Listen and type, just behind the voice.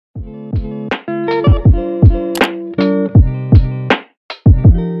Hey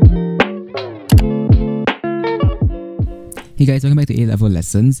guys, welcome back to A-Level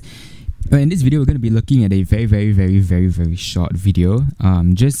Lessons. In this video, we're going to be looking at a very short video.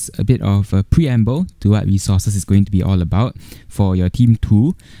 Just a bit of a preamble to what resources is going to be all about for your Team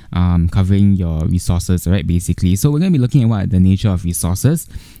 2, covering your resources, right, basically. So we're going to be looking at what the nature of resources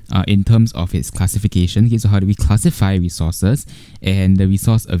in terms of its classification. Okay, so how do we classify resources and the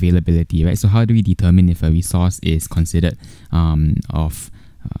resource availability, right? So how do we determine if a resource is considered of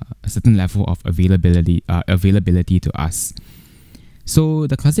a certain level of availability to us? So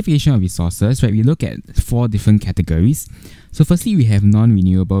the classification of resources, right, we look at 4 different categories. So firstly, we have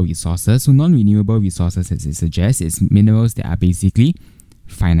non-renewable resources. So non-renewable resources, as it suggests, is minerals that are basically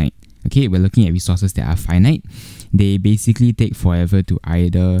finite. Okay, we're looking at resources that are finite. They basically take forever to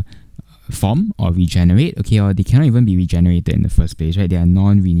either form or regenerate, okay, or they cannot even be regenerated in the first place, right? They are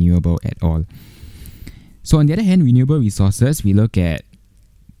non-renewable at all. So on the other hand, renewable resources, we look at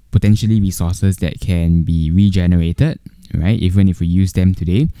potentially resources that can be regenerated, right? Even if we use them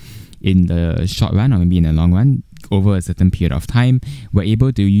today, in the short run or maybe in the long run, over a certain period of time, we're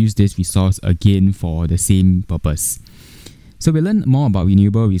able to use this resource again for the same purpose. So we'll learn more about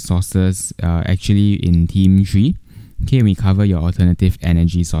renewable resources actually in Team 3. Okay, we cover your alternative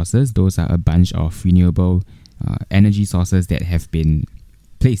energy sources. Those are a bunch of renewable energy sources that have been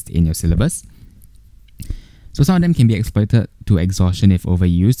placed in your syllabus. So some of them can be exploited to exhaustion if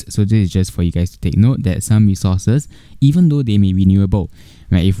overused. So this is just for you guys to take note that some resources, even though they may be renewable,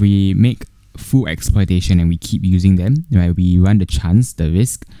 right, if we make full exploitation and we keep using them, right, we run the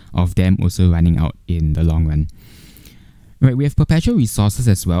risk of them also running out in the long run. Right, we have perpetual resources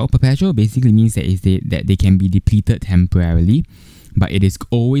as well. Perpetual basically means that they can be depleted temporarily, but it is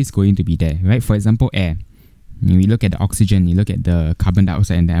always going to be there, right? For example, air. We look at the oxygen, you look at the carbon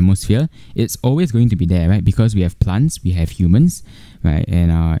dioxide in the atmosphere, it's always going to be there, right? Because we have plants, we have humans, right?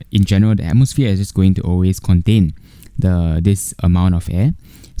 And in general, the atmosphere is just going to always contain this amount of air.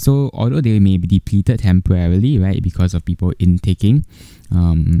 So although they may be depleted temporarily, right, because of people intaking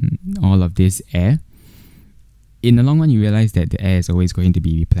all of this air, in the long run, you realize that the air is always going to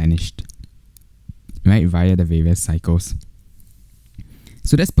be replenished, right, via the various cycles.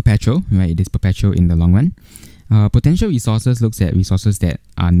 So that's perpetual, right? It is perpetual in the long run. Potential resources looks at resources that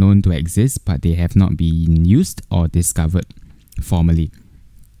are known to exist, but they have not been used or discovered formally.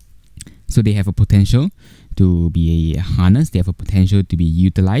 So they have a potential to be harnessed, they have a potential to be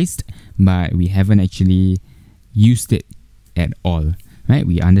utilized, but we haven't actually used it at all, right?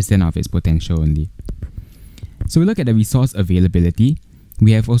 We understand of its potential only. So we look at the resource availability.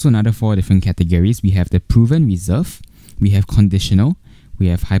 We have also another 4 different categories. We have the proven reserve, we have conditional, we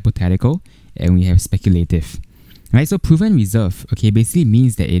have hypothetical, and we have speculative. Right, so proven reserve, okay, basically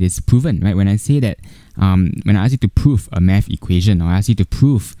means that it is proven, right? When I say that, when I ask you to prove a math equation or I ask you to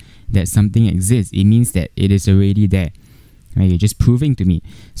prove that something exists, it means that it is already there, right? You're just proving to me.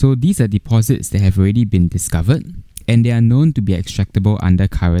 So these are deposits that have already been discovered and they are known to be extractable under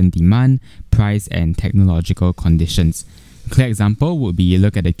current demand, price, and technological conditions. A clear example would be you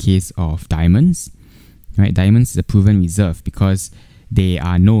look at the case of diamonds, right? Diamonds is a proven reserve because they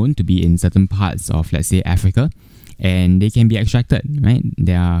are known to be in certain parts of, let's say, Africa, and they can be extracted, right?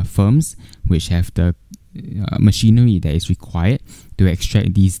 There are firms which have the machinery that is required to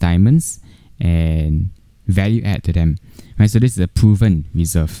extract these diamonds and value add to them, right? So this is a proven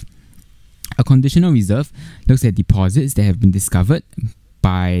reserve. A conditional reserve looks at deposits that have been discovered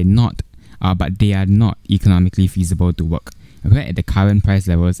but they are not economically feasible to work, okay, at the current price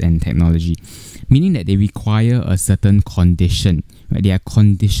levels and technology, meaning that they require a certain condition, right? They are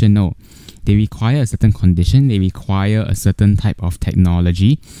conditional. They require a certain condition, they require a certain type of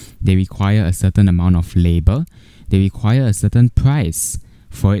technology, they require a certain amount of labor, they require a certain price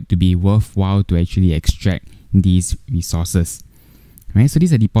for it to be worthwhile to actually extract these resources, right? So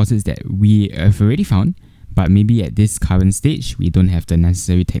these are deposits that we have already found, but maybe at this current stage, we don't have the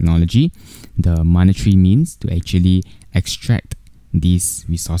necessary technology, the monetary means to actually extract these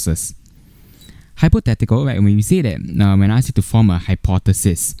resources. Hypothetical, right? When we say that, when I ask you to form a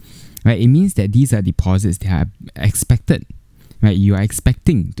hypothesis, right, it means that these are deposits that are expected, right? You are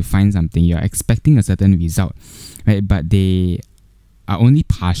expecting to find something, you are expecting a certain result, right? But they are only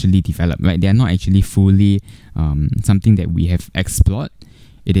partially developed, right? They are not actually fully something that we have explored.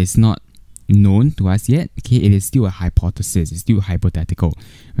 It is not known to us yet. Okay, it is still a hypothesis, it's still hypothetical,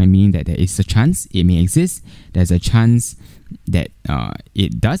 right? Meaning that there is a chance it may exist, there's a chance that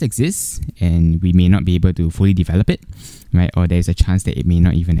it does exist and we may not be able to fully develop it, right? Or there's a chance that it may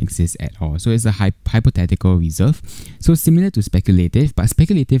not even exist at all. So it's a hypothetical reserve. So similar to speculative, but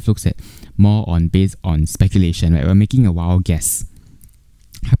speculative looks at more on based on speculation, right? We're making a wild guess.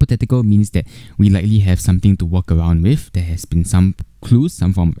 Hypothetical means that we likely have something to work around with. There has been some clues,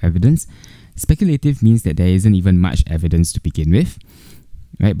 some form of evidence. Speculative means that there isn't even much evidence to begin with,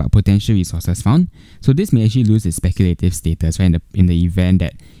 right? But potential resources found. So this may actually lose its speculative status, right? In the event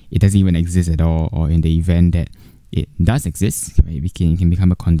that it doesn't even exist at all, or in the event that it does exist, right? It can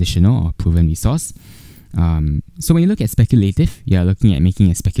become a conditional or proven resource. So when you look at speculative, you're looking at making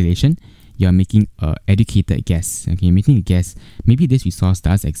a speculation. You're making an educated guess. Okay, you're making a guess. Maybe this resource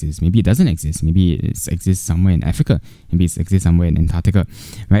does exist. Maybe it doesn't exist. Maybe it exists somewhere in Africa. Maybe it exists somewhere in Antarctica.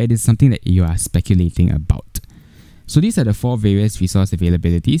 Right? It is something that you are speculating about. So these are the 4 various resource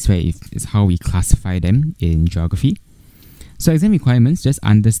availabilities, right? It's how we classify them in geography. So exam requirements, just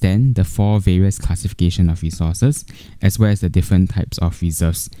understand the 4 various classification of resources as well as the different types of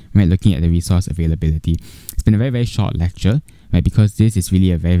reserves, right? Looking at the resource availability. It's been a very, very short lecture, right? Because this is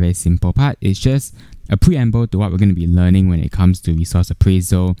really a very, very simple part. It's just a preamble to what we're going to be learning when it comes to resource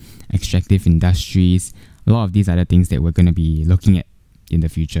appraisal, extractive industries, a lot of these other things that we're going to be looking at in the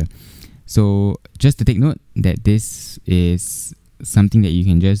future. So just to take note that this is something that you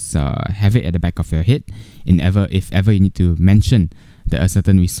can just have it at the back of your head if ever you need to mention that a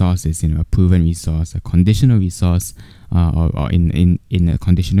certain resource is, a proven resource, a conditional resource, or in a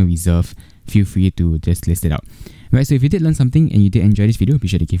conditional reserve. Feel free to just list it out. Right, so if you did learn something and you did enjoy this video, be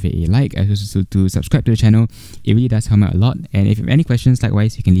sure to give it a like, and also to subscribe to the channel. It really does help out a lot. And if you have any questions,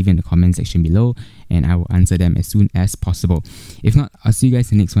 likewise, you can leave it in the comment section below and I will answer them as soon as possible. If not, I'll see you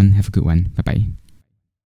guys in the next one. Have a good one. Bye bye.